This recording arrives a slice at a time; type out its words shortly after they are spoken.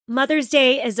Mother's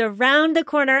Day is around the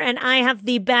corner, and I have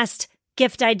the best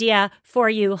gift idea for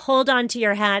you. Hold on to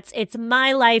your hats. It's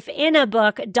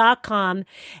mylifeinabook.com.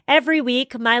 Every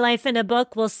week, My Life in a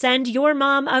Book will send your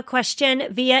mom a question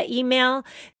via email.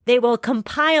 They will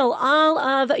compile all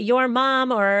of your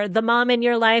mom or the mom in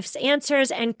your life's answers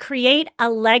and create a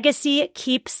legacy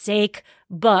keepsake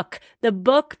book. The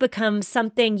book becomes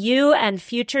something you and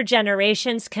future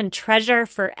generations can treasure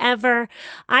forever.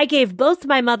 I gave both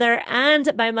my mother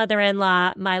and my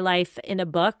mother-in-law My Life in a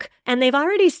Book, and they've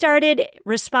already started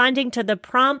responding to the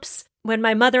prompts. When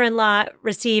my mother-in-law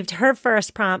received her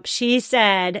first prompt, she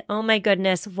said, "Oh my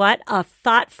goodness, what a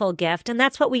thoughtful gift." And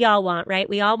that's what we all want, right?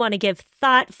 We all want to give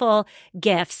thoughtful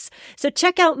gifts. So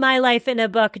check out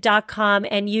mylifeinabook.com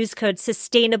and use code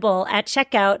SUSTAINABLE at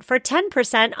checkout for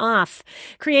 10% off.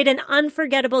 Create an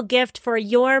unforgettable gift for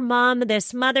your mom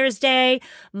this Mother's Day.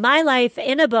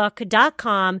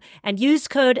 mylifeinabook.com and use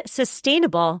code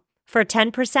SUSTAINABLE for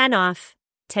 10% off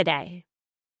today.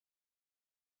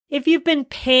 If you've been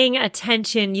paying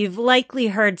attention, you've likely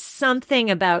heard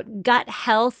something about gut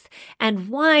health and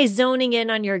why zoning in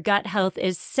on your gut health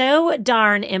is so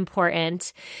darn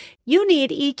important. You need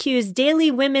EQ's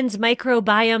Daily Women's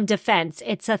Microbiome Defense.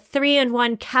 It's a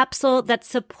 3-in-1 capsule that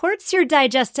supports your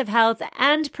digestive health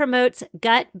and promotes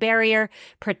gut barrier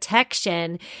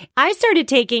protection. I started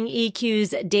taking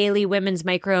EQ's Daily Women's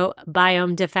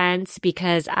Microbiome Defense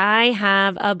because I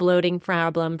have a bloating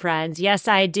problem, friends. Yes,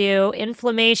 I do.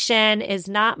 Inflammation is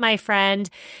not my friend.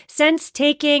 Since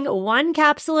taking 1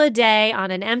 capsule a day on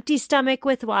an empty stomach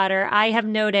with water, I have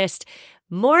noticed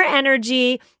more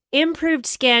energy, improved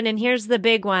skin, and here's the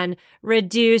big one,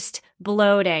 reduced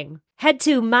bloating. Head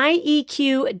to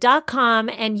myeq.com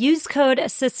and use code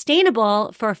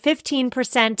SUSTAINABLE for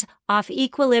 15% off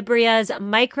Equilibria's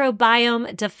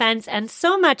microbiome defense and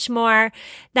so much more.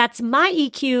 That's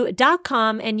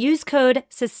myeq.com and use code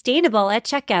SUSTAINABLE at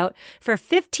checkout for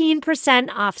 15%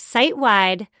 off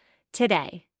site-wide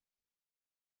today.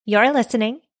 You're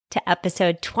listening to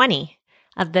episode 20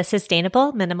 of the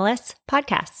Sustainable Minimalist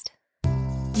Podcast.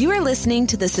 You are listening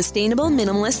to the Sustainable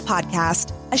Minimalist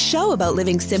Podcast, a show about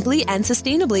living simply and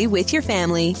sustainably with your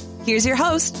family. Here's your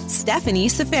host, Stephanie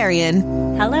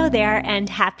Seferian. Hello there, and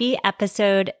happy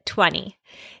episode 20.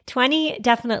 20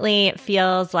 definitely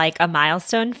feels like a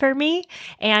milestone for me,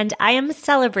 and I am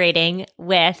celebrating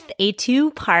with a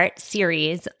 2-part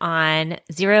series on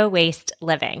zero waste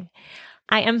living.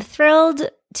 I am thrilled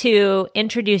to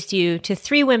introduce you to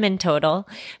 3 women total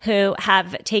who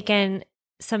have taken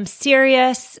some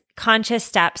serious conscious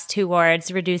steps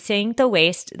towards reducing the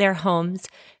waste their homes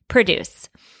produce.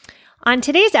 On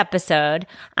today's episode,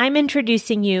 I'm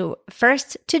introducing you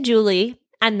first to Julie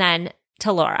and then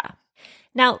to Laura.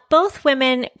 Now, both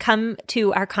women come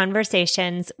to our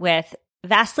conversations with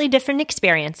vastly different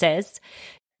experiences.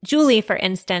 Julie, for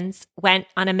instance, went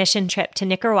on a mission trip to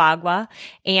Nicaragua,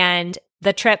 and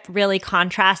the trip really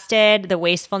contrasted the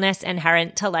wastefulness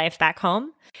inherent to life back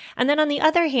home. And then on the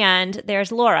other hand, there's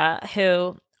Laura,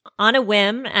 who, on a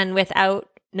whim and without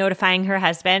notifying her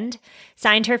husband,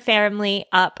 signed her family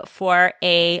up for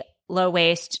a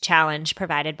low-waste challenge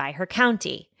provided by her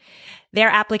county. Their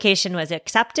application was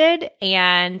accepted,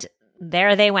 and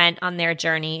there they went on their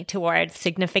journey towards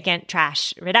significant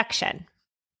trash reduction.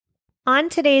 On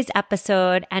today's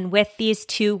episode, and with these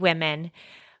 2 women,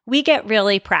 we get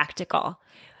really practical.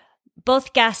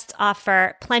 Both guests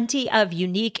offer plenty of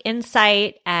unique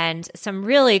insight and some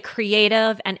really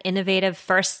creative and innovative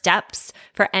first steps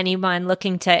for anyone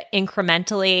looking to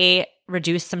incrementally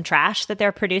reduce some trash that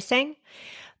they're producing.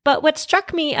 But what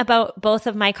struck me about both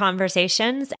of my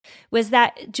conversations was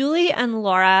that Julie and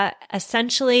Laura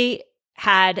essentially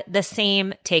had the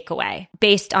same takeaway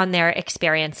based on their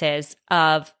experiences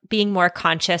of being more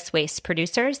conscious waste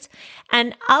producers.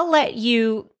 And I'll let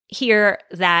you hear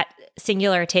that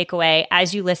singular takeaway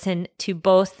as you listen to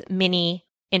both mini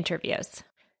interviews.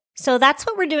 So that's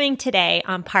what we're doing today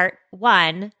on part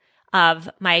 1 of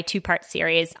my 2-part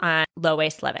series on low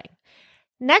waste living.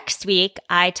 Next week,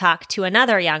 I talk to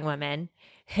another young woman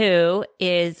who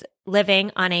is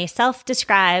living on a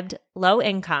self-described low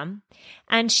income,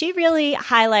 and she really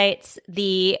highlights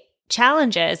the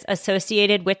challenges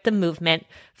associated with the movement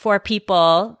for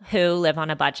people who live on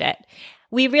a budget.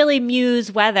 We really muse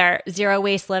whether zero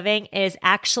waste living is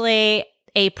actually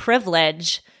a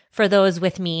privilege for those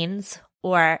with means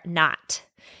or not.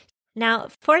 Now,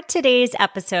 for today's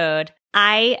episode,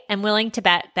 I am willing to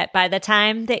bet that by the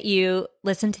time that you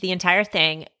listen to the entire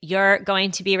thing, you're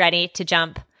going to be ready to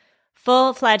jump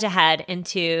full-fledged ahead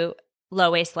into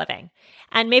low waste living.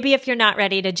 And maybe if you're not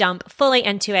ready to jump fully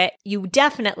into it, you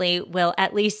definitely will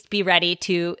at least be ready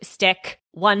to stick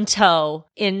one toe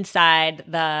inside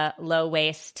the low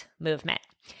waste movement.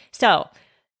 So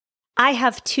I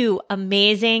have two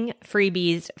amazing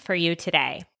freebies for you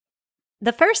today.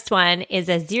 The first one is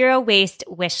a zero waste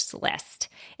wish list.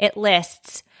 It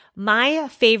lists my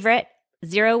favorite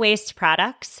zero waste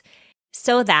products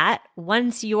so that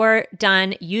once you're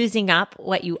done using up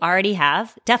what you already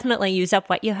have, definitely use up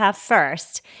what you have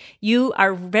first, you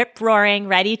are rip-roaring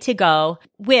ready to go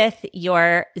with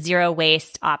your zero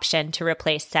waste option to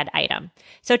replace said item.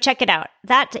 So check it out.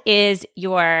 That is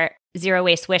your zero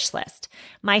waste wish list.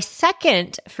 My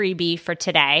second freebie for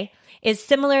today is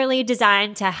similarly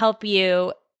designed to help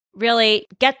you really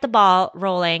get the ball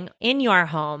rolling in your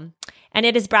home. And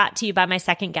it is brought to you by my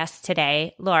second guest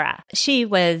today, Laura. She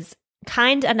was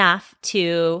kind enough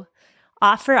to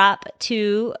offer up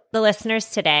to the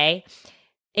listeners today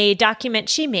a document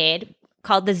she made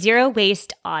called the Zero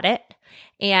Waste Audit,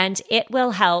 and it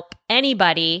will help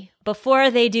anybody,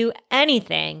 before they do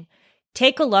anything,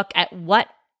 take a look at what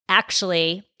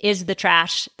actually is the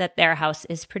trash that their house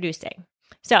is producing.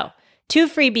 So, two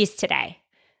freebies today.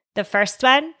 The first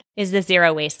one is the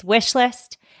Zero Waste Wish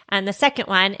List, and the second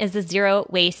one is the Zero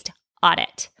Waste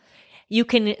Audit. You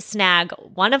can snag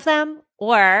one of them,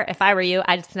 or if I were you,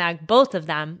 I'd snag both of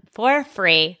them for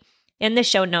free in the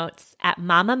show notes at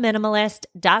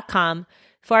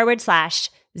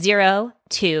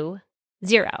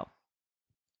mamaminimalist.com/020.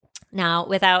 Now,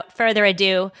 without further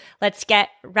ado, let's get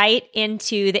right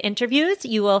into the interviews.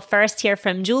 You will first hear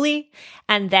from Julie,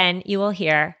 and then you will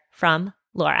hear from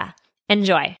Laura.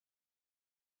 Enjoy.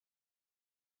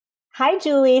 Hi,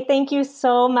 Julie. Thank you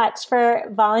so much for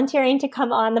volunteering to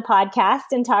come on the podcast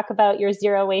and talk about your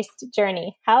zero waste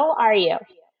journey. How are you?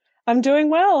 I'm doing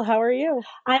well. How are you?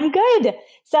 I'm good.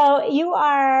 So you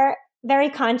are very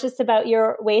conscious about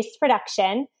your waste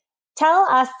production. Tell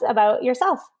us about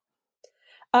yourself.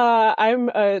 I'm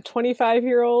a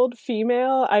 25-year-old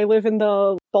female. I live in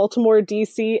the Baltimore,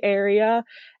 D.C. area.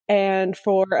 And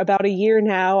for about a year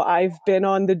now, I've been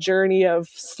on the journey of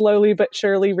slowly but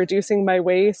surely reducing my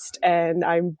waste. And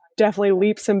I'm definitely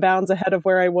leaps and bounds ahead of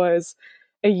where I was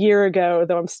a year ago,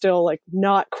 though I'm still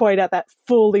not quite at that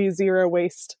fully zero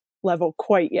waste level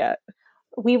quite yet.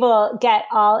 We will get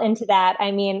all into that.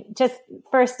 I mean, just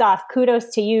first off, kudos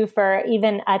to you for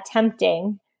even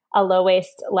attempting a low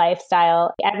waste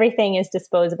lifestyle. Everything is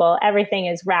disposable. Everything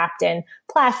is wrapped in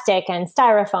plastic and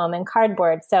styrofoam and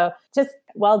cardboard. So just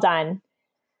well done.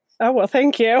 Oh, well,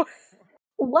 thank you.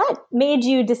 What made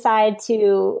you decide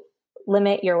to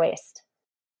limit your waste?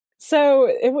 So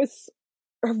it was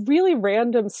a really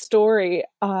random story.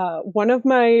 One of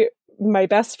my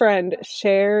best friend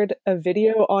shared a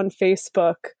video on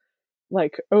Facebook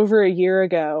over a year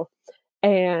ago.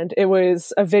 And it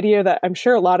was a video that I'm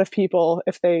sure a lot of people,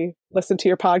 if they listen to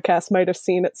your podcast, might have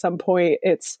seen at some point.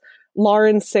 It's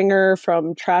Lauren Singer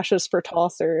from Trashes for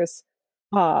Tossers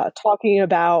talking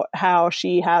about how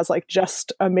she has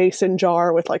just a mason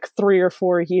jar with 3 or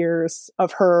 4 years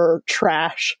of her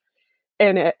trash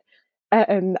in it.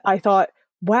 And I thought,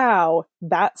 wow,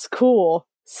 that's cool.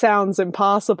 Sounds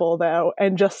impossible though,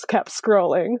 and just kept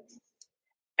scrolling.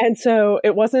 And so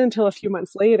it wasn't until a few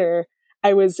months later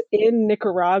I was in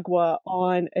Nicaragua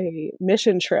on a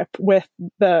mission trip with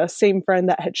the same friend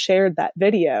that had shared that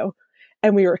video.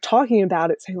 And we were talking about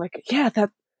it saying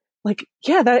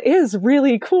that is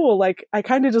really cool. I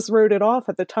kind of just wrote it off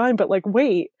at the time, but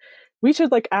wait, we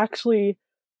should actually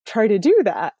try to do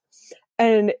that.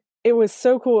 And it was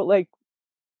so cool.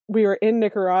 We were in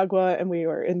Nicaragua and we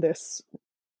were in this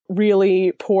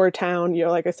really poor town.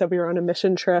 Like I said, we were on a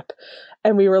mission trip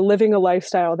and we were living a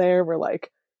lifestyle there where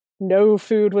no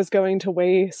food was going to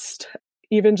waste.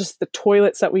 Even just the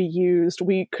toilets that we used,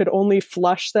 we could only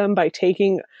flush them by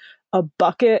taking a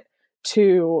bucket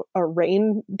to a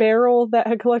rain barrel that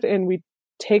had collected, and we'd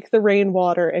take the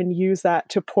rainwater and use that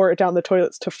to pour it down the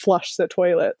toilets to flush the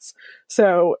toilets.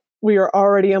 So we were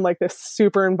already in this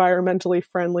super environmentally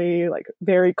friendly,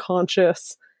 very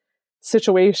conscious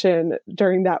situation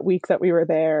during that week that we were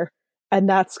there. And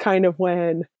that's kind of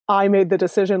when I made the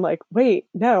decision, wait,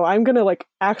 no, I'm going to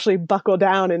actually buckle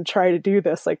down and try to do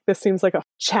this. This seems like a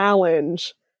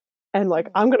challenge and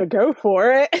I'm going to go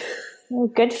for it.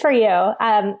 Good for you.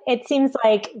 It seems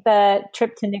like the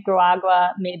trip to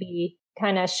Nicaragua maybe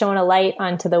kind of shone a light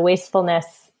onto the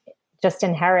wastefulness just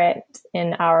inherent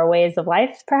in our ways of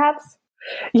life, perhaps.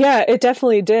 Yeah, it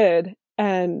definitely did.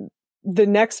 And the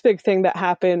next big thing that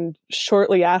happened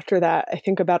shortly after that, I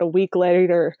think about a week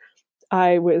later,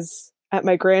 I was at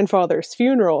my grandfather's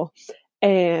funeral,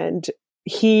 and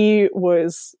he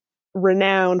was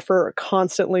renowned for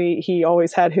he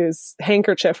always had his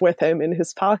handkerchief with him in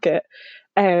his pocket.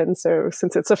 And so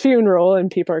since it's a funeral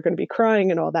and people are going to be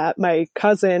crying and all that, my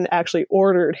cousin actually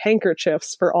ordered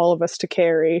handkerchiefs for all of us to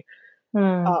carry,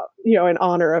 in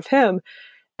honor of him.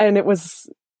 And it was,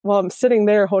 while I'm sitting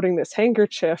there holding this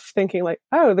handkerchief thinking like,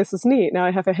 oh, this is neat. Now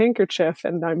I have a handkerchief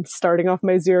and I'm starting off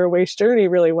my zero waste journey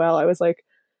really well. I was like,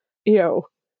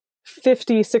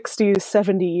 50, 60,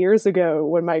 70 years ago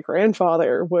when my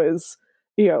grandfather was,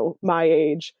 my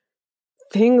age,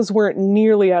 things weren't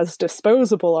nearly as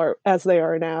disposable as they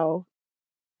are now.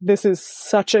 This is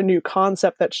such a new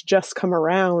concept that's just come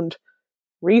around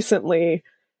recently.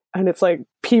 And it's like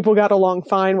people got along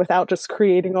fine without just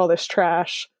creating all this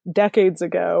trash decades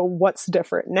ago. What's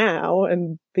different now?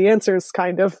 And the answer is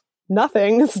kind of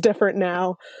nothing is different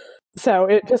now. So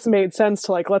it just made sense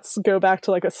to let's go back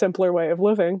to a simpler way of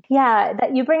living. Yeah,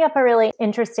 that you bring up a really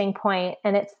interesting point,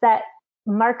 and it's that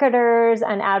marketers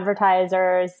and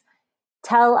advertisers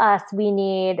tell us we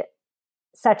need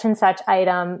such and such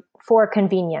item for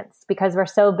convenience because we're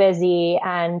so busy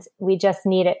and we just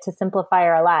need it to simplify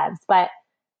our lives. But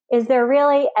is there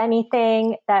really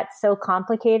anything that's so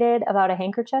complicated about a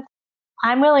handkerchief?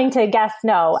 I'm willing to guess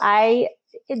no.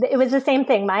 It was the same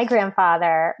thing. My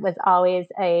grandfather was always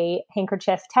a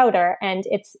handkerchief touter, and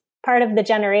it's part of the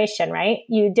generation, right?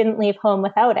 You didn't leave home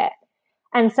without it.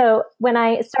 And so when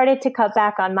I started to cut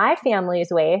back on my family's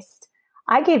waste,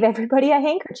 I gave everybody a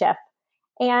handkerchief,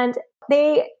 and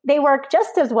they work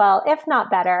just as well, if not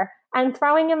better. And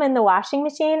throwing them in the washing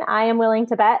machine, I am willing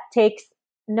to bet, takes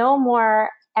no more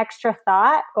extra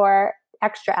thought or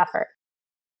extra effort.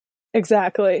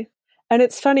 Exactly. And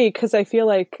it's funny because I feel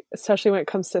like, especially when it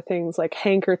comes to things like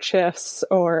handkerchiefs,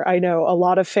 or I know a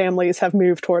lot of families have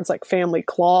moved towards family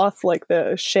cloth, like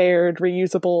the shared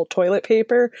reusable toilet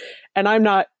paper. And I'm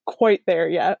not quite there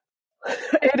yet.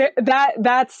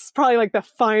 That's probably the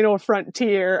final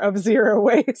frontier of zero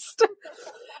waste.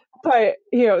 But,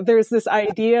 there's this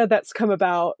idea that's come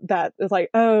about that is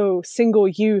single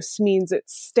use means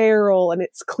it's sterile and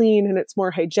it's clean and it's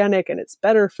more hygienic and it's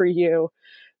better for you.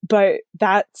 But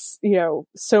that's,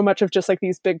 so much of just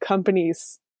these big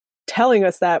companies telling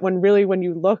us that, when really, when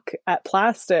you look at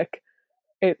plastic,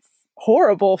 it's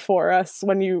horrible for us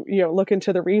when you look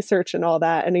into the research and all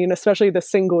that. And especially the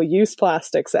single use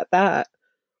plastics at that.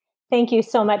 Thank you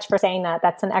so much for saying that.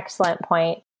 That's an excellent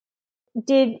point.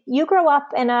 Did you grow up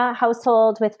in a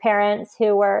household with parents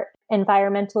who were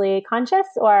environmentally conscious,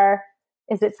 or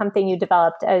is it something you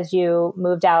developed as you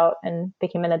moved out and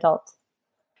became an adult?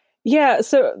 Yeah,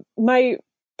 so my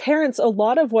parents, a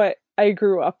lot of what I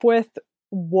grew up with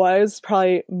was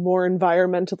probably more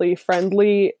environmentally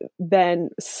friendly than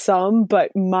some,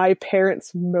 but my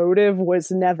parents' motive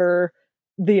was never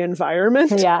the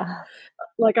environment. Yeah.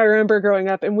 I remember growing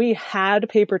up and we had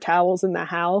paper towels in the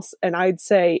house, and I'd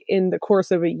say in the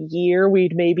course of a year,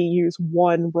 we'd maybe use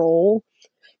one roll,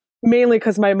 mainly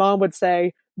because my mom would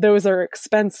say, those are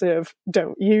expensive,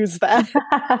 don't use that.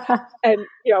 And,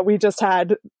 we just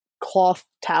had cloth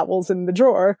towels in the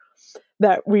drawer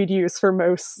that we'd use for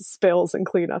most spills and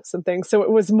cleanups and things. So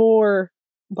it was more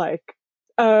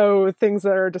things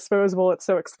that are disposable, it's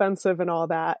so expensive and all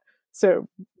that. So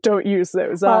don't use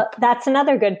those up. That's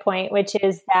another good point, which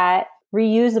is that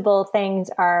reusable things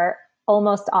are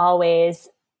almost always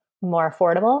more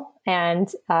affordable and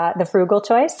the frugal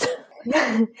choice.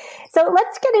 So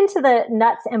let's get into the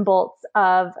nuts and bolts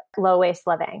of low waste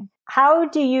living. How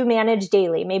do you manage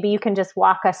daily? Maybe you can just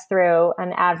walk us through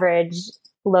an average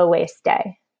low waste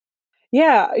day.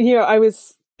 Yeah, I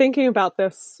was thinking about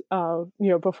this,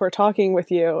 before talking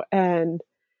with you, and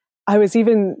I was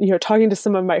even, talking to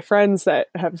some of my friends that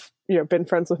have, been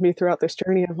friends with me throughout this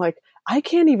journey. I'm like, I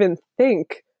can't even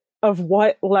think of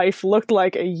what life looked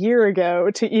like a year ago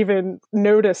to even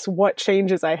notice what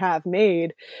changes I have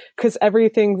made, because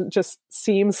everything just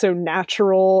seems so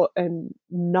natural and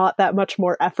not that much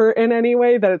more effort in any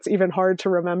way that it's even hard to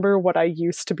remember what I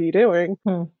used to be doing.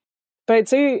 But I'd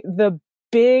say the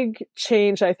big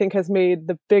change I think has made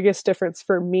the biggest difference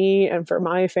for me and for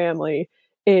my family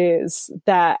is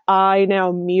that I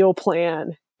now meal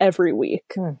plan every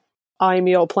week. I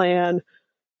meal plan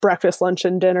breakfast, lunch,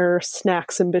 and dinner,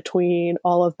 snacks in between,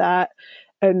 all of that.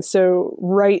 And so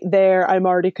right there, I'm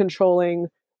already controlling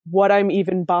what I'm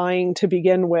even buying to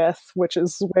begin with, which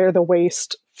is where the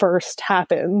waste first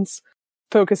happens,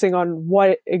 focusing on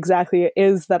what exactly it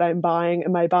is that I'm buying.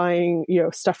 Am I buying,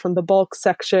 stuff from the bulk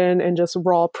section and just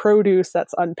raw produce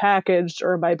that's unpackaged?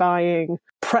 Or am I buying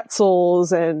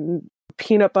pretzels and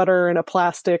peanut butter in a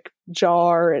plastic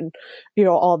jar and,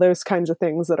 all those kinds of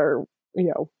things that are,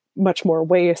 much more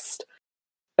waste?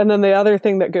 And then the other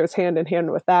thing that goes hand in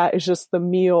hand with that is just the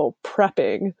meal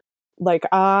prepping. like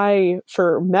I,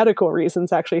 for medical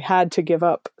reasons, actually had to give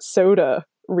up soda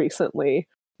recently,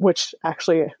 which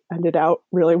actually ended out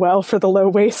really well for the low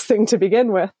waste thing to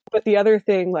begin with. But the other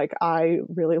thing, like I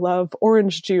really love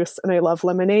orange juice and I love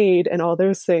lemonade and all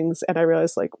those things. And I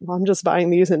realized like, well, I'm just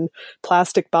buying these in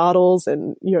plastic bottles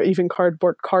and, you know, even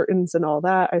cardboard cartons and all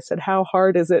that. I said, how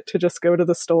hard is it to just go to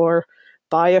the store,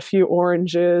 buy a few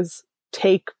oranges,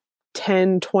 take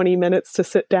 10, 20 minutes to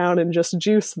sit down and just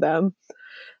juice them?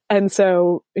 And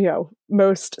so, you know,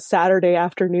 most Saturday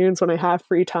afternoons when I have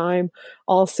free time,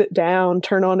 I'll sit down,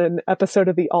 turn on an episode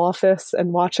of The Office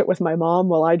and watch it with my mom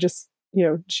while I just, you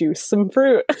know, juice some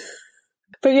fruit.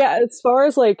 But yeah, as far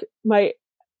as like my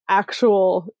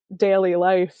actual daily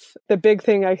life, the big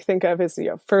thing I think of is, you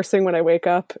know, first thing when I wake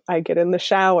up, I get in the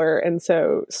shower. And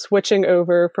so switching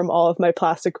over from all of my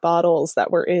plastic bottles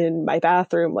that were in my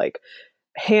bathroom, like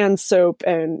hand soap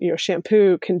and, you know,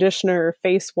 shampoo, conditioner,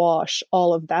 face wash,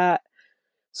 all of that.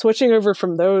 Switching over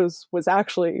from those was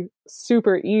actually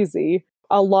super easy.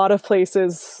 A lot of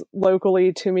places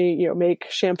locally to me, you know, make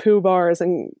shampoo bars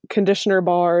and conditioner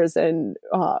bars. And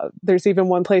there's even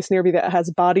one place near me that has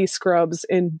body scrubs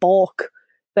in bulk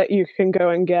that you can go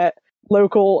and get.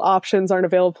 Local options aren't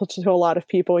available to a lot of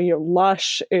people. You know,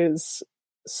 Lush is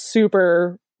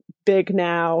super big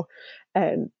now,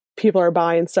 and people are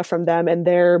buying stuff from them, and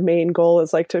their main goal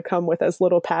is like to come with as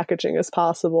little packaging as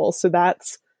possible. So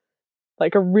that's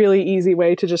like a really easy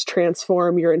way to just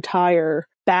transform your entire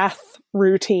bath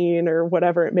routine or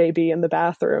whatever it may be in the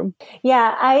bathroom.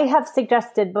 Yeah, I have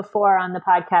suggested before on the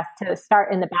podcast to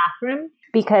start in the bathroom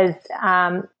because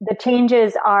the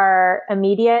changes are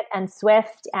immediate and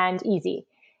swift and easy.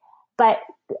 But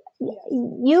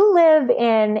you live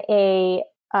in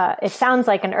it sounds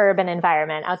like an urban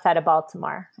environment outside of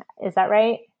Baltimore. Is that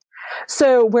right?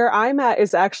 So where I'm at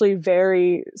is actually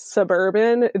very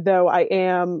suburban, though I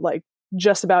am like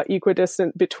just about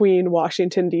equidistant between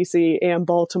Washington, D.C. and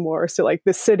Baltimore. So like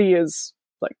the city is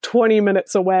like 20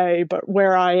 minutes away, but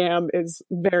where I am is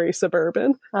very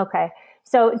suburban. Okay.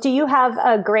 So do you have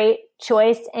a great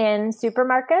choice in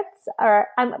supermarkets? Or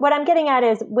what I'm getting at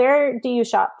is, where do you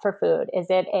shop for food? Is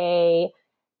it a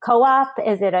co-op?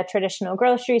 Is it a traditional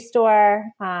grocery store?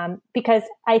 Because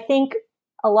I think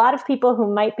a lot of people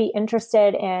who might be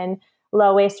interested in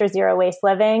low waste or zero waste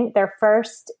living, their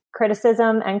first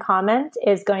criticism and comment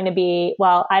is going to be,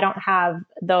 well, I don't have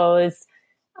those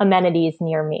amenities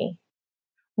near me.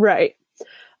 Right.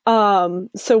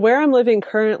 So where I'm living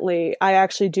currently, I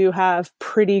actually do have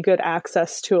pretty good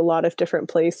access to a lot of different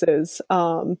places.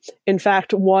 In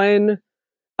fact, one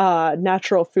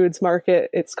natural foods market,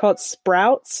 it's called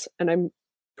Sprouts, and I'm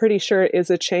pretty sure it is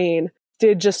a chain,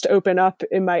 did just open up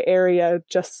in my area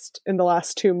just in the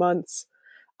last 2 months.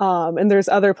 And there's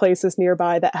other places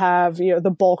nearby that have, you know,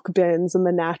 the bulk bins and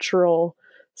the natural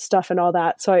stuff and all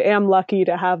that. So I am lucky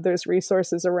to have those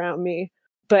resources around me.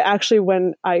 But actually,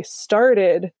 when I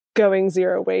started going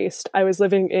zero waste, I was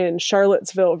living in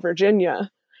Charlottesville,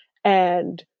 Virginia.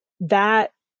 And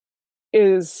that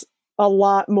is a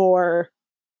lot more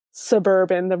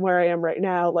suburban than where I am right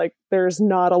now. Like, there's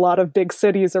not a lot of big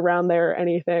cities around there or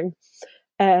anything.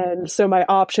 And so my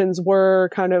options were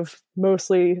kind of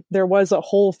mostly, there was a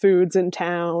Whole Foods in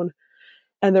town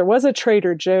and there was a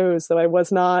Trader Joe's, though I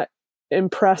was not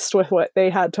impressed with what they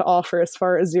had to offer as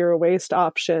far as zero waste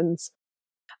options.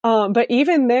 But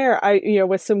even there,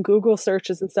 with some Google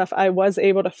searches and stuff, I was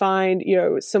able to find,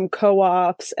 some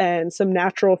co-ops and some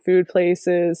natural food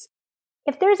places.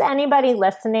 If there's anybody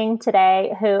listening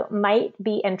today who might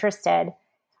be interested,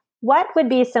 what would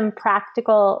be some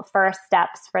practical first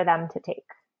steps for them to take?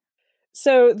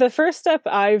 So the first step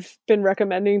I've been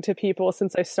recommending to people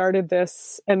since I started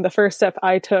this, and the first step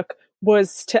I took,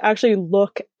 was to actually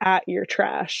look at your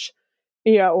trash.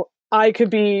 I could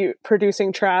be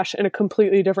producing trash in a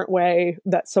completely different way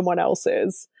that someone else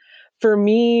is. For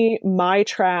me, my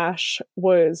trash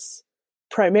was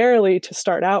primarily, to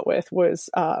start out with, was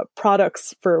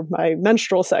products for my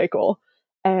menstrual cycle.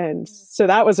 And so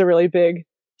that was a really big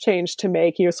change to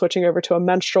make, switching over to a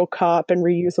menstrual cup and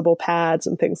reusable pads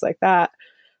and things like that.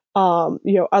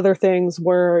 Other things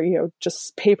were,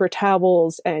 just paper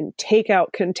towels and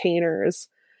takeout containers.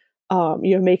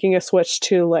 Making a switch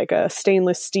to like a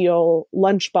stainless steel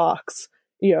lunchbox,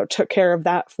 took care of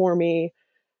that for me.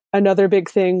 Another big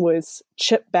thing was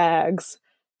chip bags,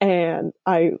 and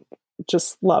I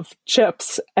just love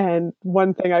chips. And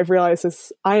one thing I've realized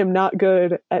is I am not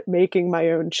good at making my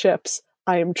own chips.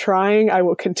 I am trying. I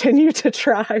will continue to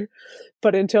try.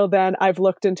 But until then, I've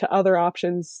looked into other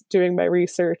options, doing my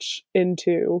research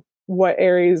into what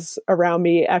areas around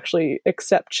me actually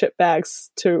accept chip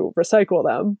bags to recycle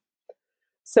them.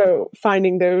 So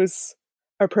finding those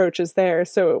approaches there.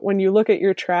 So when you look at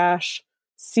your trash,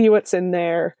 see what's in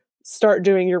there, start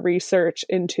doing your research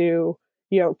into,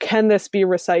 can this be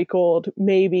recycled?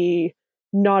 Maybe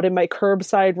not in my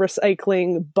curbside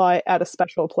recycling, but at a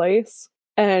special place.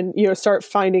 And, start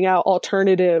finding out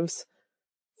alternatives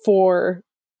for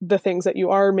the things that you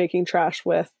are making trash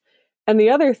with. And the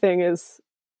other thing is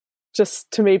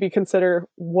just to maybe consider,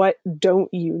 what don't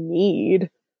you need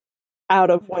out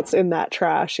of what's in that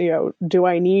trash? Do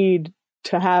I need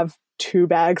to have 2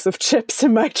 bags of chips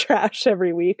in my trash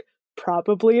every week?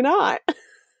 Probably not.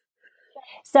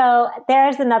 So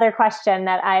there's another question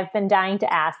that I've been dying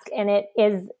to ask, and it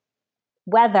is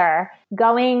whether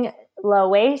going low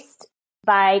waste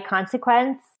by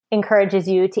consequence encourages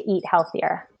you to eat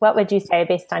healthier. What would you say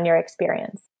based on your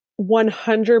experience?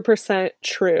 100%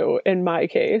 true in my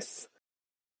case.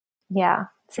 Yeah,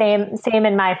 same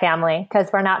in my family, because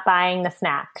we're not buying the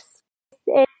snacks.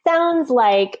 It sounds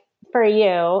like for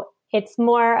you, it's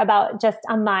more about just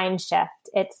a mind shift.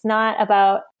 It's not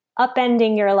about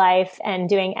upending your life and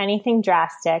doing anything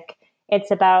drastic. It's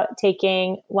about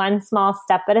taking one small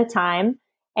step at a time.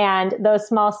 And those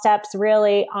small steps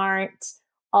really aren't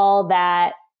all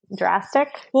that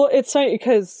drastic. Well, it's funny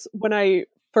because when I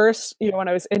first, when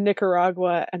I was in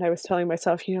Nicaragua and I was telling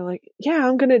myself, yeah,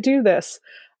 I'm going to do this,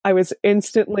 I was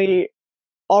instantly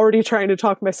already trying to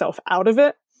talk myself out of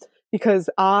it because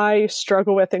I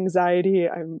struggle with anxiety.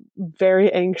 I'm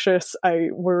very anxious. I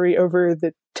worry over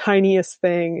the tiniest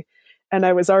thing. And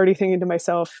I was already thinking to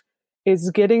myself,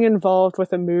 is getting involved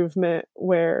with a movement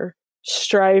where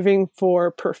striving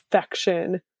for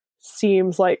perfection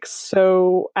seems like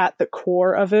so at the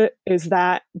core of it, is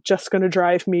that just going to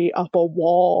drive me up a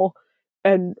wall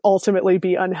and ultimately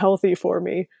be unhealthy for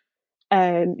me?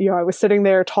 And, I was sitting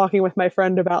there talking with my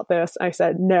friend about this. I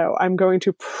said, no, I'm going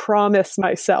to promise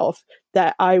myself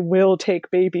that I will take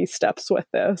baby steps with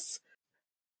this.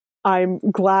 I'm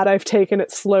glad I've taken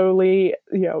it slowly,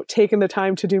 taken the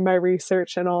time to do my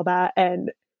research and all that.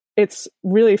 And it's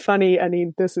really funny. I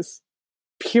mean, this is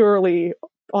purely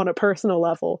on a personal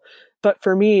level, but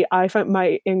for me, I find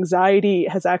my anxiety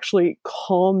has actually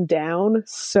calmed down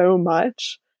so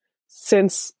much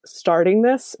since starting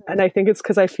this. And I think it's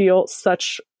because I feel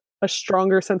such a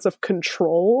stronger sense of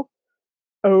control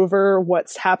over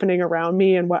what's happening around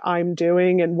me and what I'm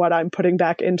doing and what I'm putting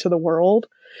back into the world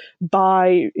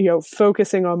by,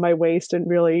 focusing on my waste and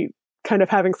really kind of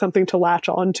having something to latch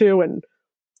onto and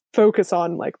focus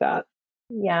on like that.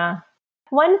 Yeah.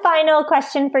 One final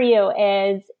question for you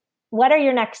is, what are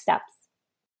your next steps?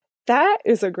 That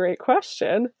is a great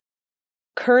question.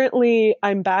 Currently,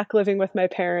 I'm back living with my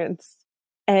parents.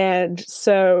 And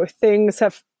so things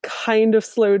have kind of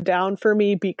slowed down for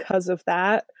me because of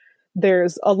that.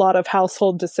 There's a lot of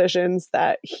household decisions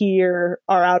that here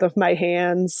are out of my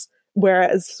hands.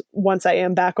 Whereas once I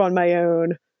am back on my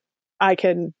own, I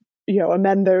can,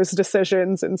 amend those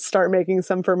decisions and start making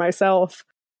some for myself.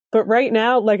 But right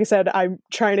now, like I said, I'm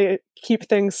trying to keep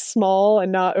things small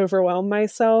and not overwhelm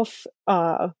myself.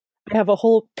 I have a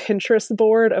whole Pinterest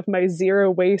board of my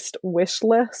zero waste wish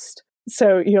list.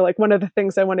 So, one of the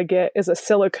things I want to get is a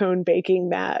silicone baking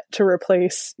mat to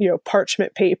replace,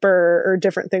 parchment paper or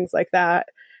different things like that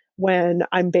when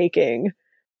I'm baking.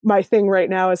 My thing right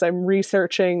now is I'm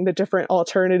researching the different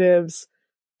alternatives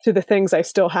to the things I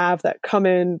still have that come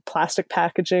in plastic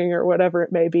packaging or whatever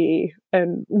it may be,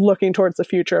 and looking towards the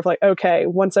future of like, okay,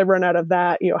 once I run out of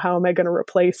that, how am I going to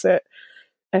replace it?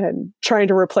 And trying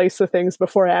to replace the things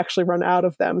before I actually run out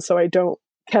of them so I don't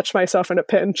catch myself in a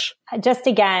pinch. Just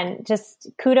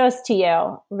kudos to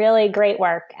you. Really great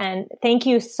work. And thank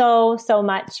you so, so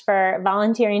much for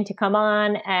volunteering to come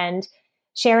on and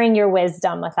sharing your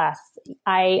wisdom with us.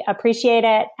 I appreciate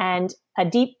it, and a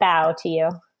deep bow to you.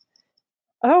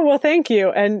 Oh, well, thank you.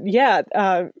 And yeah,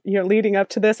 leading up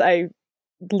to this, I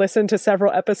listened to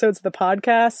several episodes of the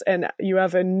podcast, and you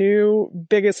have a new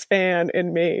biggest fan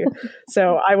in me.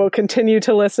 So I will continue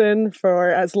to listen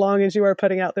for as long as you are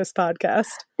putting out this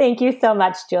podcast. Thank you so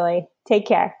much, Julie. Take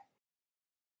care.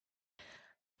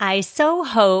 I so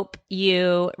hope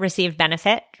you received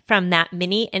benefit from that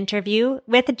mini interview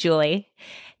with Julie.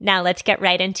 Now let's get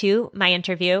right into my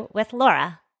interview with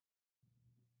Laura.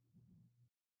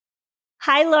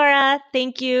 Hi, Laura.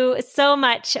 Thank you so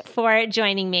much for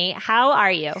joining me. How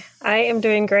are you? I am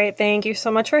doing great. Thank you so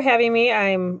much for having me.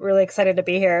 I'm really excited to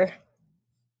be here.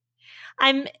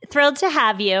 I'm thrilled to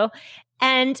have you.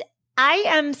 And I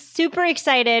am super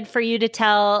excited for you to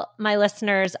tell my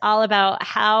listeners all about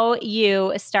how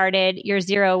you started your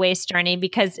zero waste journey,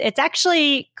 because it's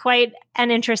actually quite an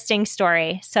interesting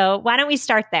story. So why don't we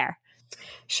start there?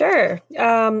 Sure.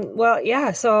 Well,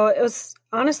 yeah. So it was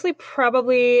honestly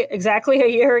probably exactly a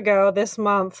year ago this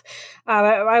month.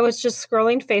 I was just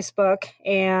scrolling Facebook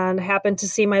and happened to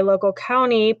see my local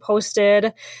county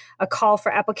posted a call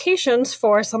for applications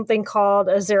for something called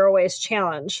a zero waste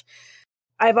challenge.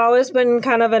 I've always been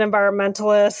kind of an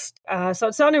environmentalist, so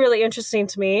it sounded really interesting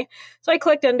to me. So I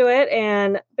clicked into it,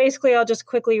 and basically I'll just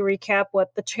quickly recap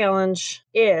what the challenge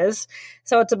is.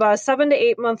 So it's about a 7 to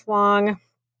 8 month long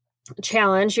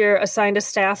challenge. You're assigned a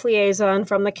staff liaison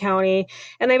from the county,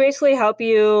 and they basically help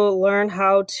you learn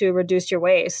how to reduce your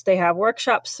waste. They have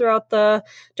workshops throughout the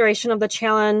duration of the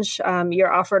challenge.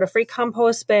 You're offered a free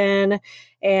compost bin,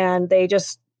 and they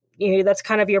just, that's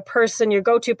kind of your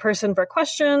go-to person for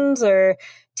questions or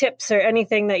tips or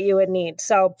anything that you would need.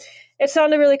 So it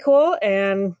sounded really cool,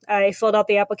 and I filled out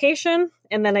the application,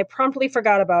 and then I promptly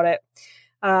forgot about it.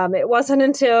 It wasn't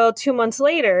until 2 months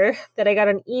later that I got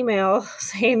an email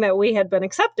saying that we had been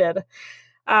accepted.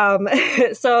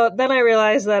 So then I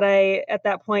realized that I, at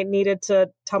that point, needed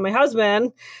to tell my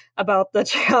husband about the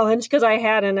challenge because I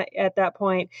hadn't at that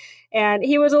point. And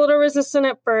he was a little resistant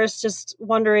at first, just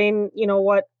wondering,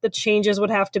 what the changes would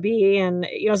have to be. And,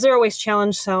 zero waste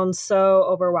challenge sounds so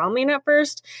overwhelming at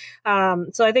first.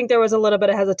 So I think there was a little bit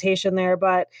of hesitation there,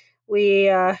 but we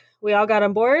all got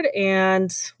on board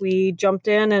and we jumped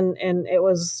in and it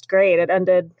was great. It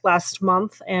ended last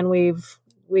month and we've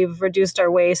reduced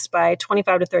our waste by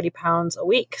 25 to 30 pounds a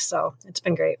week. So it's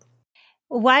been great.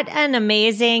 What an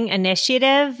amazing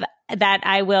initiative that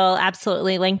I will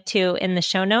absolutely link to in the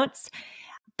show notes.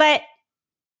 But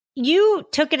you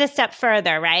took it a step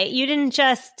further, right? You didn't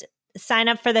just sign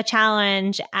up for the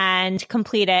challenge and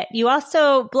complete it. You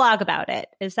also blog about it.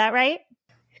 Is that right?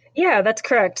 Yeah, that's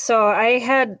correct. So I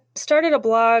had started a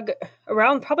blog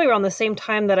probably around the same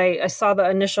time that I saw the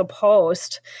initial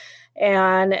post.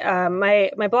 And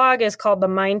my blog is called the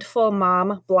Mindful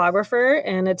Mom Bloggrapher,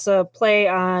 and it's a play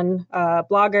on a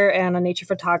blogger and a nature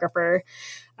photographer.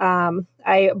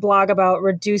 I blog about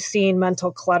reducing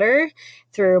mental clutter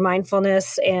through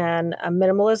mindfulness and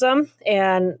minimalism.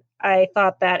 And I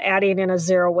thought that adding in a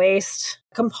zero waste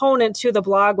component to the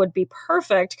blog would be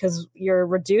perfect because you're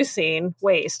reducing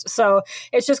waste. So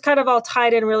it's just kind of all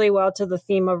tied in really well to the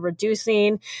theme of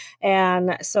reducing.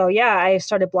 And so, yeah, I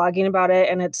started blogging about it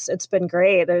and it's been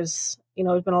great. There's been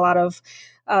a lot of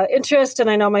interest, and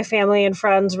I know my family and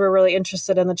friends were really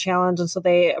interested in the challenge. And so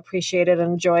they appreciated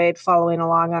and enjoyed following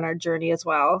along on our journey as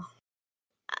well.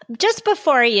 Just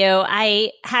before you,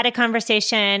 I had a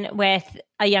conversation with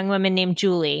a young woman named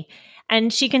Julie,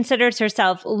 and she considers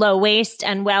herself low waste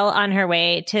and well on her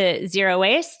way to zero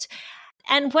waste.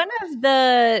 And one of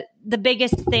the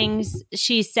biggest things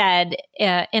she said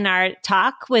in our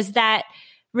talk was that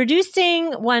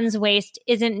reducing one's waste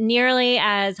isn't nearly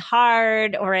as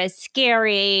hard or as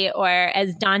scary or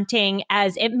as daunting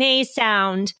as it may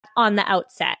sound on the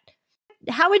outset.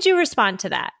 How would you respond to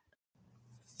that?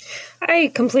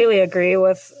 I completely agree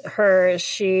with her.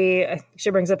 She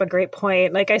brings up a great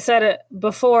point. Like I said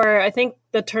before, I think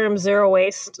the term zero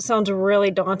waste sounds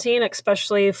really daunting,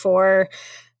 especially for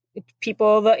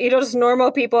people that, just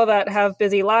normal people that have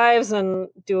busy lives and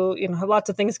do, have lots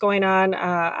of things going on.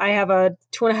 I have a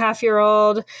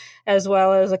 2.5-year-old as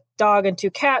well as a dog and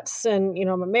 2 cats, and,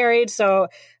 I'm married. So,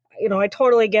 I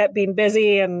totally get being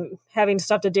busy and having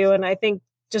stuff to do. And I think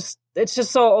it's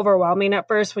just so overwhelming at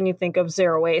first when you think of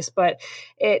zero waste, but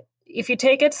if you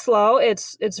take it slow,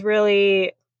 it's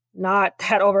really not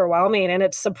that overwhelming. And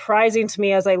it's surprising to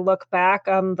me as I look back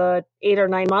on the 8 or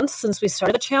 9 months since we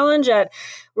started the challenge at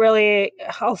really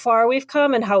how far we've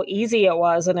come and how easy it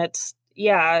was. And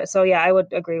I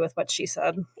would agree with what she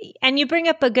said. And you bring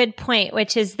up a good point,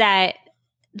 which is that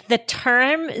the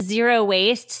term zero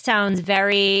waste sounds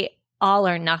very all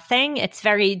or nothing. It's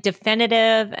very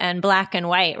definitive and black and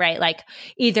white, right? Like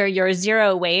either you're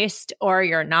zero waste or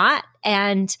you're not.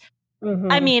 And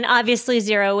I mean, obviously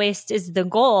zero waste is the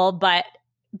goal, but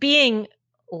being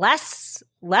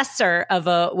lesser of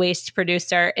a waste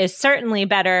producer is certainly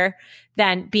better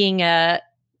than being a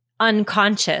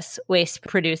unconscious waste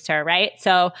producer, right?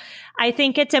 So I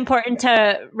think it's important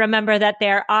to remember that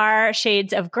there are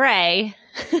shades of gray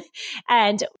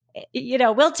and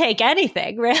we'll take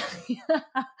anything, really.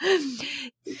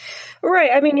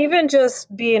 Right. I mean, even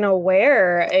just being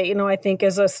aware, I think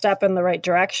is a step in the right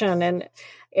direction. And,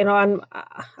 on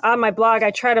my blog,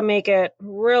 I try to make it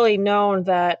really known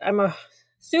that I'm a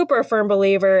super firm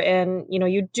believer in,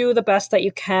 you do the best that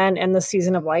you can in the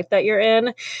season of life that you're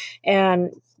in.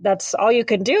 And that's all you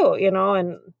can do,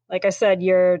 and like I said,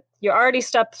 you're already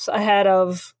steps ahead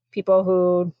of people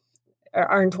who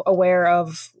aren't aware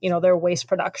of, their waste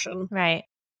production. Right.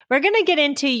 We're going to get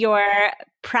into your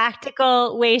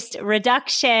practical waste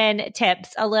reduction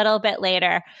tips a little bit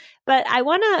later. But I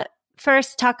want to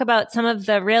first talk about some of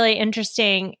the really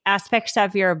interesting aspects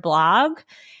of your blog.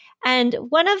 And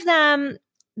one of them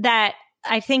that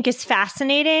I think is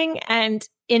fascinating and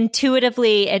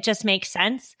intuitively it just makes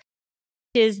sense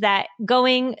is that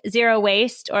going zero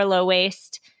waste or low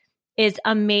waste is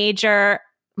a major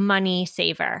money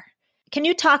saver. Can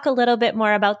you talk a little bit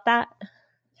more about that?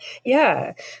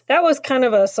 Yeah, that was kind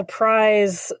of a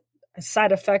surprise.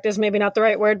 Side effect is maybe not the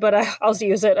right word, but I'll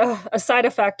use it. A side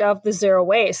effect of the zero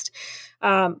waste.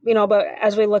 But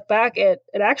as we look back, it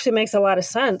actually makes a lot of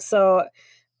sense. So,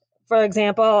 for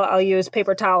example, I'll use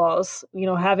paper towels.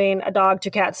 Having a dog,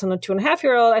 2 cats, and a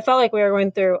 2.5-year-old, I felt like we were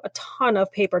going through a ton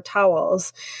of paper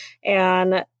towels.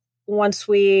 And once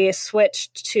we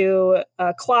switched to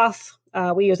a cloth,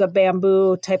 we use a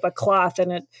bamboo type of cloth,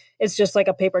 and it's just like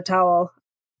a paper towel.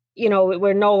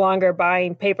 We're no longer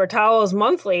buying paper towels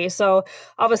monthly. So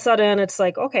all of a sudden it's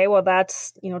like, okay, well,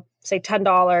 that's, say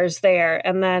 $10 there.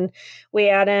 And then we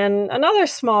add in another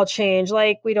small change,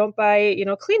 like we don't buy,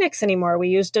 Kleenex anymore. We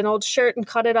used an old shirt and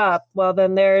cut it up. Well,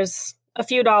 then there's a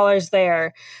few dollars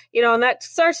there, and that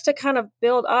starts to kind of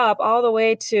build up all the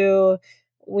way to,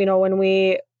 when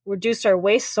we reduced our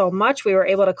waste so much, we were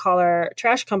able to call our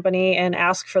trash company and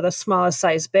ask for the smallest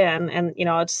size bin. And,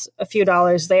 it's a few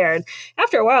dollars there. And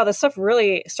after a while, this stuff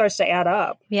really starts to add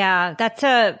up. Yeah, that's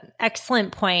a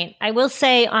excellent point. I will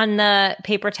say on the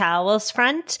paper towels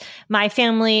front, my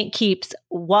family keeps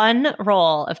 1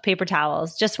 roll of paper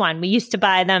towels, just one. We used to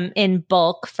buy them in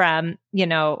bulk from,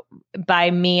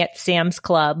 by me at Sam's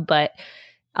Club, but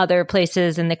other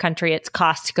places in the country, it's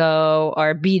Costco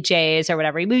or BJ's or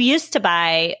whatever. We used to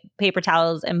buy paper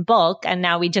towels in bulk, and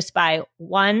now we just buy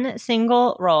 1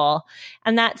 single roll.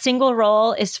 And that single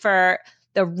roll is for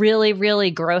the really,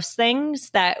 really gross things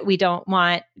that we don't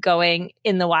want going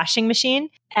in the washing machine.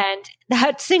 And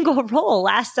that single roll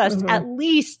lasts us at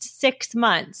least 6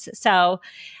 months. So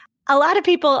a lot of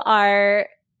people are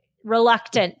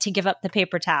reluctant to give up the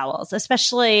paper towels,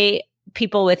 especially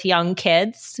people with young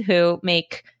kids who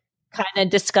make kind of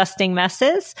disgusting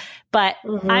messes. But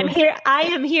I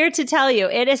am here to tell you,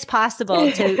 it is possible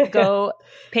to go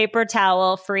paper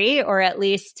towel free, or at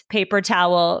least paper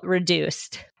towel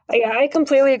reduced. Yeah, I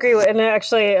completely agree. And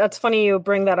actually, it's funny you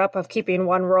bring that up of keeping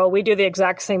 1 roll. We do the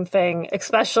exact same thing,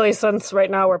 especially since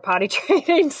right now we're potty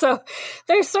training. So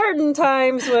there's certain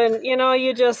times when,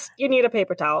 you need a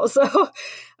paper towel. So,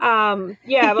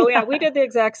 we did the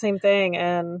exact same thing.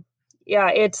 And yeah,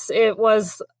 it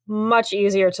was much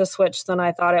easier to switch than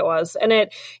I thought it was. And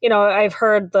I've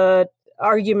heard the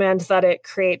argument that it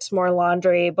creates more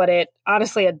laundry, but it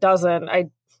doesn't.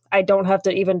 I don't have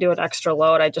to even do an extra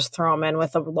load. I just throw them in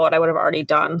with a load I would have already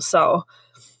done. So,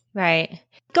 right.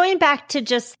 Going back to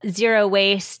just zero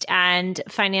waste and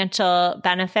financial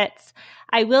benefits,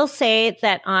 I will say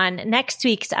that on next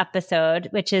week's episode,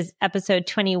 which is episode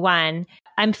 21,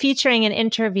 I'm featuring an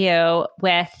interview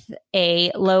with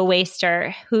a low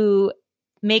waster who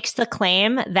makes the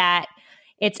claim that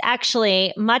it's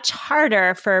actually much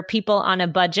harder for people on a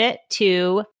budget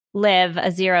to live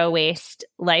a zero waste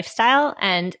lifestyle.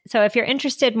 And so if you're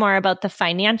interested more about the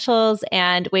financials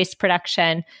and waste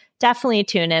production, definitely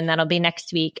tune in. That'll be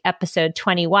next week, episode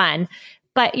 21.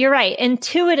 But you're right.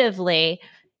 Intuitively,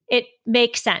 it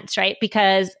makes sense, right?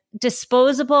 Because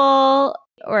disposable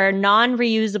or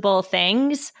non-reusable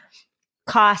things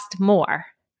cost more.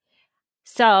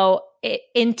 So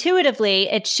intuitively,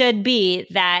 it should be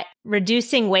that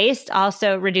reducing waste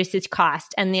also reduces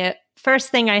cost. And the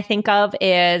first thing I think of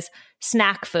is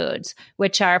snack foods,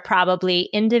 which are probably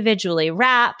individually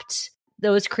wrapped.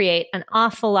 Those create an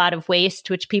awful lot of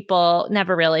waste, which people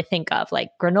never really think of,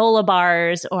 like granola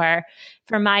bars, or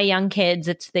for my young kids,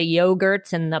 it's the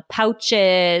yogurts and the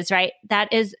pouches, right?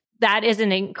 That is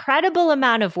an incredible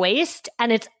amount of waste.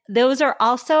 And those are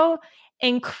also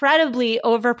incredibly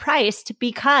overpriced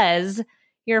because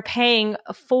you're paying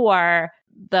for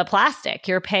the plastic,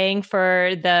 you're paying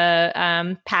for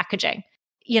the packaging.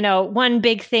 One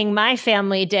big thing my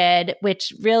family did,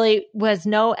 which really was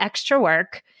no extra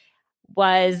work,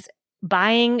 was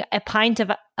buying a pint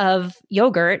of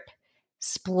yogurt,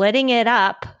 splitting it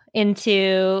up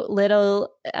into little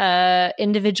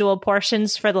individual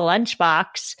portions for the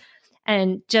lunchbox,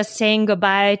 and just saying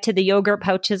goodbye to the yogurt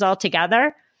pouches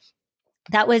altogether.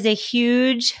 That was a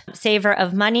huge saver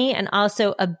of money and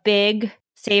also a big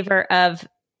saver of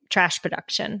trash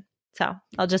production. So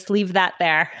I'll just leave that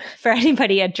there for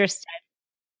anybody interested.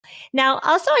 Now,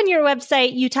 also on your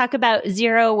website, you talk about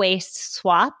zero waste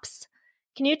swaps.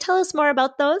 Can you tell us more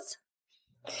about those?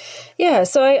 Yeah,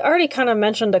 so I already kind of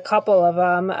mentioned a couple of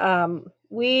them.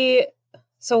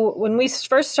 So when we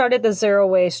first started the Zero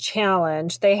Waste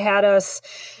Challenge, they had us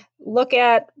look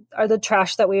at the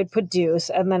trash that we would produce,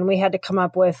 and then we had to come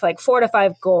up with like 4 to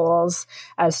 5 goals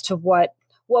as to what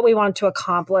we wanted to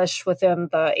accomplish within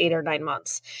the 8 or 9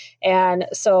 months. And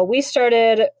so we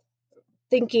started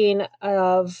thinking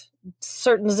of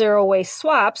certain zero waste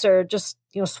swaps, or just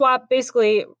swap,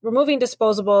 basically removing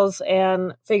disposables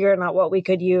and figuring out what we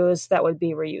could use that would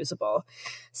be reusable.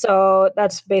 So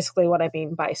that's basically what I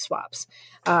mean by swaps.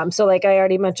 So like I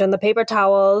already mentioned, the paper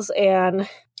towels, and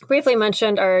briefly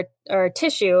mentioned our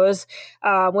tissues.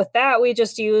 With that, we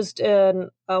just used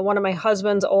one of my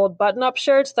husband's old button-up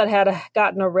shirts that had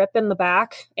gotten a rip in the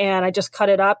back, and I just cut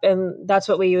it up, and that's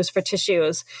what we use for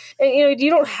tissues. And, you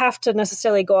don't have to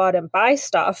necessarily go out and buy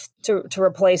stuff to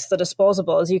replace the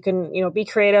disposables. You can, be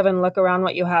creative and look around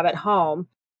what you have at home.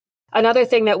 Another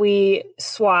thing that we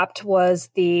swapped was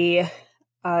we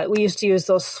used to use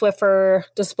those Swiffer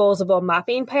disposable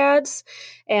mopping pads,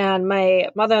 and my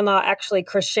mother-in-law actually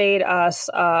crocheted us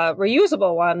a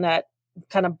reusable one that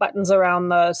kind of buttons around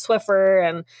the Swiffer,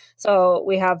 and so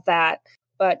we have that.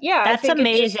 But yeah, that's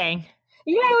amazing.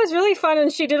 It was really fun,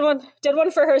 and she did one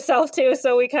for herself too,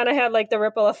 so we kind of had like the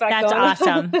ripple effect. That's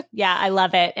awesome. Yeah, I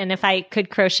love it. And if I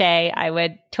could crochet, I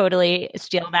would totally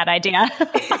steal that idea.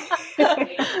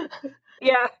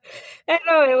 Yeah, I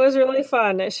know, it was really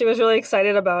fun. She was really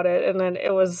excited about it, and then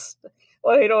it was,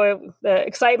 the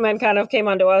excitement kind of came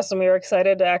onto us, and we were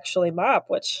excited to actually mop,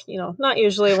 which not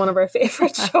usually one of our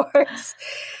favorite chores.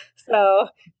 So,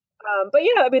 but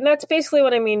yeah, I mean, that's basically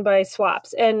what I mean by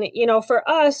swaps. And for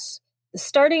us,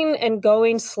 starting and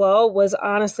going slow was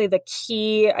honestly the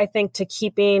key, I think, to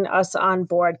keeping us on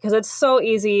board, because it's so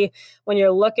easy when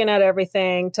you're looking at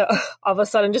everything to all of a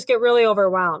sudden just get really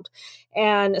overwhelmed.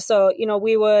 And so,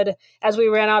 we would, as we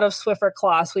ran out of Swiffer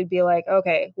cloths, we'd be like,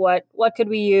 okay, what could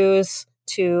we use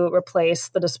to replace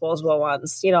the disposable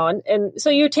ones? And so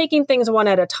you're taking things one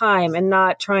at a time and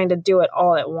not trying to do it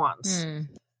all at once. Mm.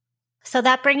 So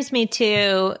that brings me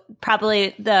to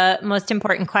probably the most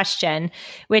important question,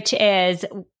 which is,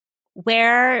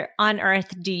 where on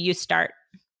earth do you start?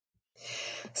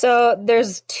 So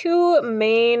there's 2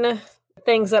 main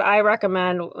things that I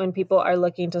recommend when people are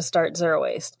looking to start zero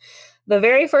waste. The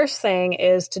very first thing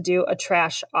is to do a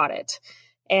trash audit.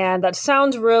 And that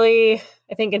sounds really,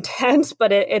 I think, intense,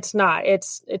 but it's not.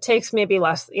 It takes maybe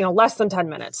less than 10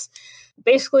 minutes.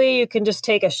 Basically, you can just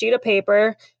take a sheet of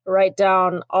paper, write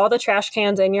down all the trash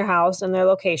cans in your house and their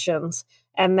locations,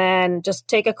 and then just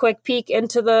take a quick peek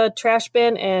into the trash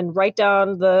bin and write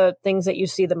down the things that you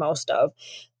see the most of.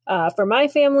 For my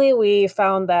family, we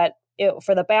found that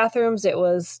for the bathrooms, it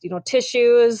was,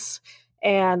 tissues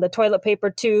and the toilet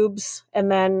paper tubes.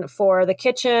 And then for the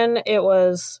kitchen, it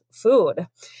was food.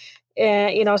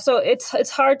 And, so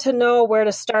it's hard to know where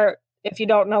to start if you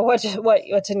don't know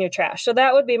what's in your trash. So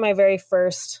that would be my very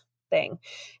first thing.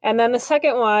 And then the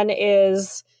second one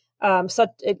is such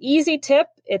an easy tip.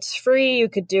 It's free. You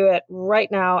could do it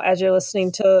right now as you're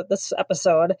listening to this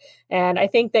episode. And I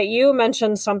think that you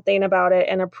mentioned something about it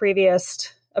in a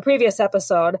previous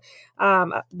episode.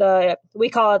 We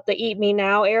call it the Eat Me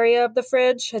Now area of the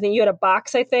fridge. I think you had a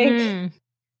box, I think.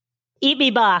 Eat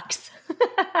Me box.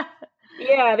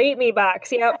 Yeah, the Eat Me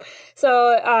box. Yep.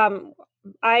 So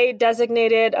I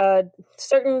designated a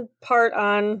certain part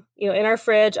on, in our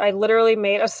fridge. I literally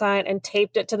made a sign and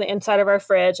taped it to the inside of our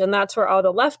fridge. And that's where all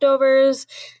the leftovers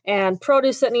and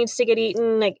produce that needs to get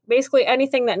eaten, like basically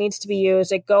anything that needs to be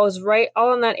used, it goes right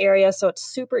all in that area. So it's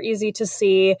super easy to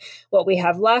see what we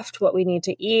have left, what we need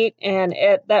to eat. And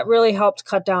that really helped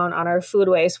cut down on our food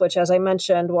waste, which, as I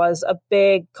mentioned, was a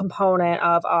big component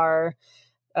of our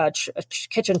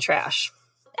kitchen trash.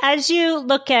 As you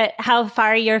look at how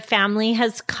far your family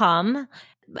has come,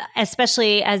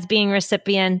 especially as being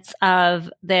recipients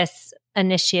of this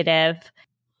initiative,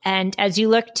 and as you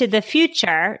look to the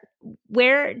future,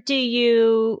 where do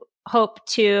you hope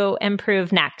to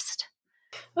improve next?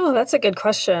 Oh, that's a good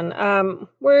question.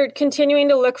 We're continuing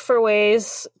to look for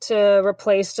ways to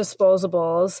replace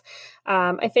disposables.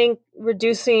 I think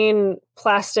reducing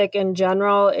plastic in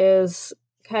general is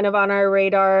kind of on our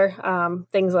radar.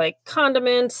 Things like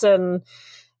condiments and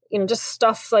just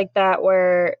stuff like that,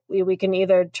 where we can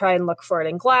either try and look for it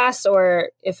in glass, or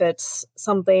if it's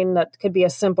something that could be a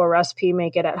simple recipe,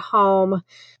 make it at home.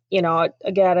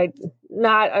 Again,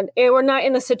 we're not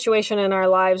in the situation in our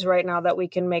lives right now that we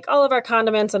can make all of our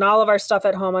condiments and all of our stuff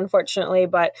at home, unfortunately.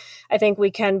 But I think we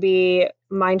can be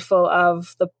mindful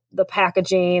of the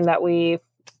packaging that we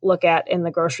look at in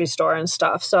the grocery store and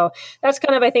stuff. So that's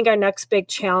kind of, I think, our next big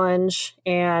challenge.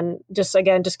 And just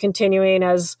continuing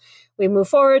as we move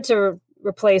forward to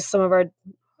replace some of our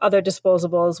other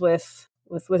disposables with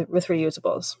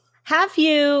reusables. Have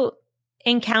you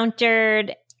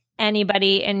encountered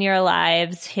anybody in your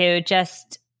lives who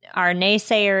just are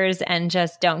naysayers and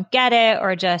just don't get it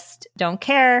or just don't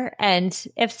care? And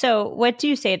if so, what do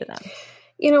you say to them?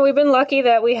 We've been lucky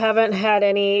that we haven't had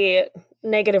any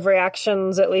negative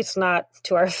reactions, at least not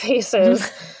to our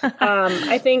faces.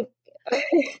 I think,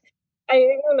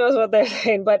 who knows what they're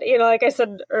saying, but, like I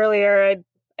said earlier,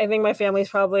 I think my family's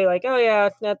probably like, oh yeah,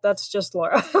 that's just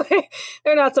Laura.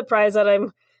 They're not surprised that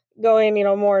I'm going,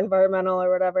 more environmental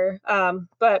or whatever.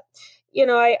 But,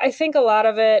 I think a lot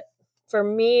of it, for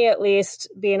me, at least,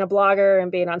 being a blogger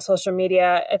and being on social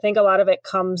media, I think a lot of it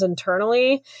comes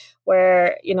internally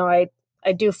where,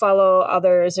 I do follow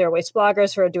other zero waste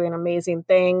bloggers who are doing amazing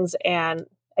things. And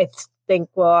I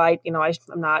think, well, I'm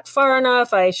not far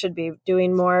enough. I should be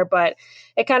doing more. But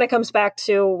it kind of comes back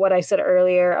to what I said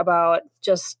earlier about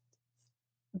just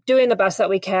doing the best that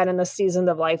we can in the season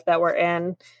of life that we're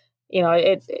in.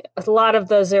 A lot of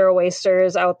the zero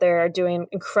wasters out there are doing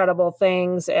incredible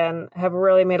things and have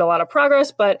really made a lot of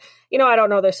progress. But, I don't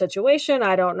know their situation.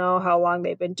 I don't know how long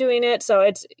they've been doing it. So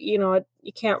it's, you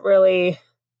can't really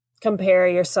compare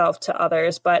yourself to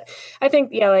others. But I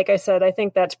think, like I said, I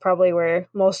think that's probably where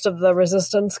most of the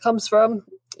resistance comes from,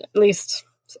 at least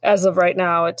as of right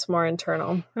now. It's more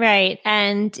internal. Right.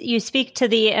 And you speak to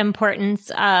the importance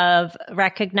of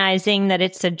recognizing that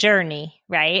it's a journey,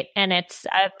 right? And it's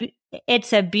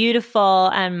a beautiful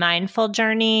and mindful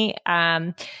journey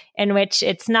in which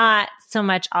it's not so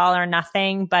much all or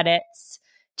nothing, but it's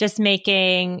just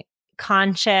making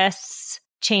conscious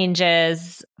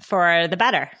changes for the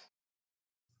better.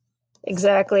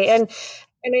 Exactly. And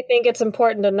I think it's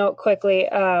important to note quickly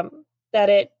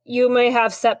that you may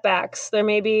have setbacks. There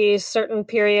may be certain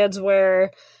periods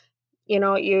where,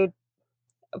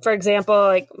 for example,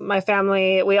 like my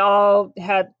family, we all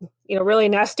had, really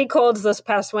nasty colds this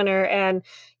past winter. And,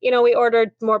 we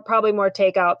ordered probably more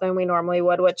takeout than we normally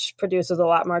would, which produces a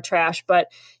lot more trash. But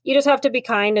you just have to be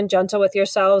kind and gentle with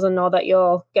yourselves and know that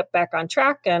you'll get back on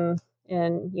track and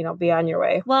be on your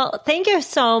way. Well, thank you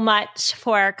so much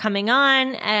for coming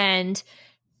on and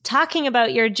talking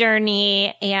about your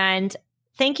journey. And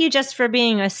thank you just for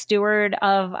being a steward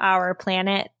of our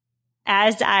planet.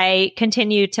 As I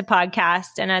continue to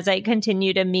podcast and as I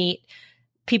continue to meet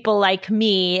people like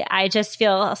me, I just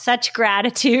feel such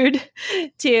gratitude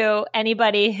to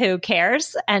anybody who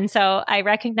cares. And so I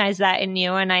recognize that in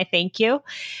you and I thank you.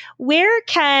 Where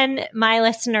can my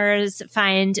listeners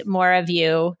find more of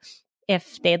you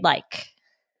if they'd like?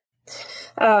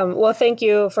 Well, thank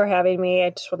you for having me.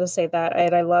 I just want to say that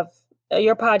I love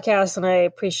your podcast and I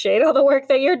appreciate all the work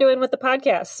that you're doing with the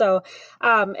podcast. So,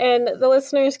 and the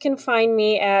listeners can find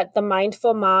me at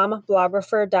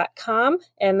themindfulmomblographer.com,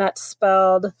 and that's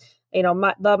spelled,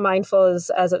 the mindful is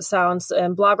as it sounds,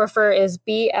 and blographer is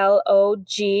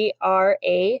BLOGRAPHER.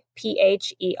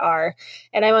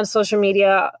 And I'm on social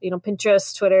media,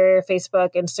 Pinterest, Twitter,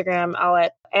 Facebook, Instagram, all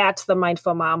at the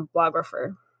Mindful Mom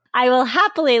Blographer. I will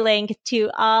happily link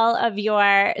to all of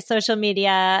your social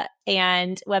media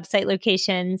and website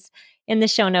locations in the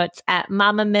show notes at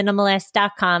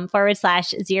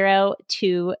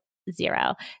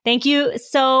mamaminimalist.com/020. Thank you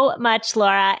so much,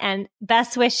 Laura, and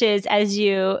best wishes as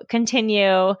you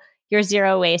continue your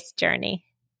zero waste journey.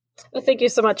 Well, thank you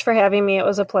so much for having me. It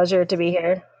was a pleasure to be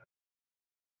here.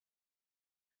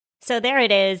 So there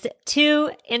it is,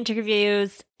 2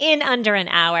 interviews in under an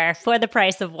hour for the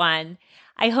price of one.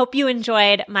 I hope you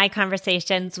enjoyed my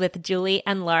conversations with Julie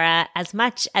and Laura as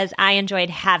much as I enjoyed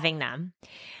having them.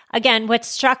 Again, what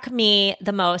struck me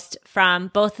the most from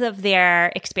both of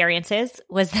their experiences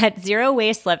was that zero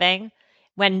waste living,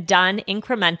 when done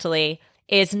incrementally,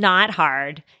 is not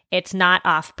hard. It's not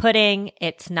off-putting.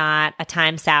 It's not a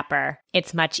time sapper.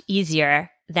 It's much easier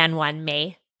than one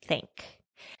may think.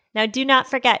 Now, do not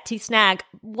forget to snag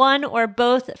one or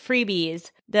both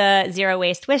freebies, the Zero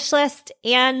Waste Wish List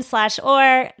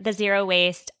and/or the Zero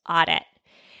Waste Audit.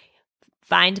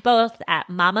 Find both at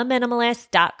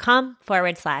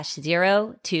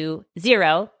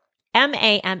mamaminimalist.com/020,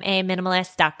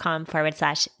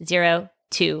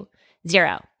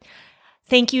 mamaminimalist.com/020.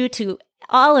 Thank you to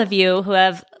all of you who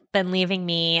have been leaving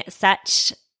me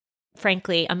such,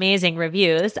 frankly, amazing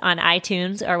reviews on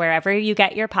iTunes or wherever you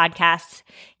get your podcasts.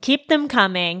 Keep them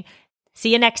coming.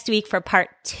 See you next week for part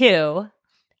 2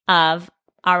 of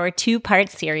our 2-part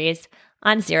series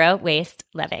on zero waste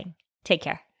living. Take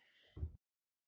care.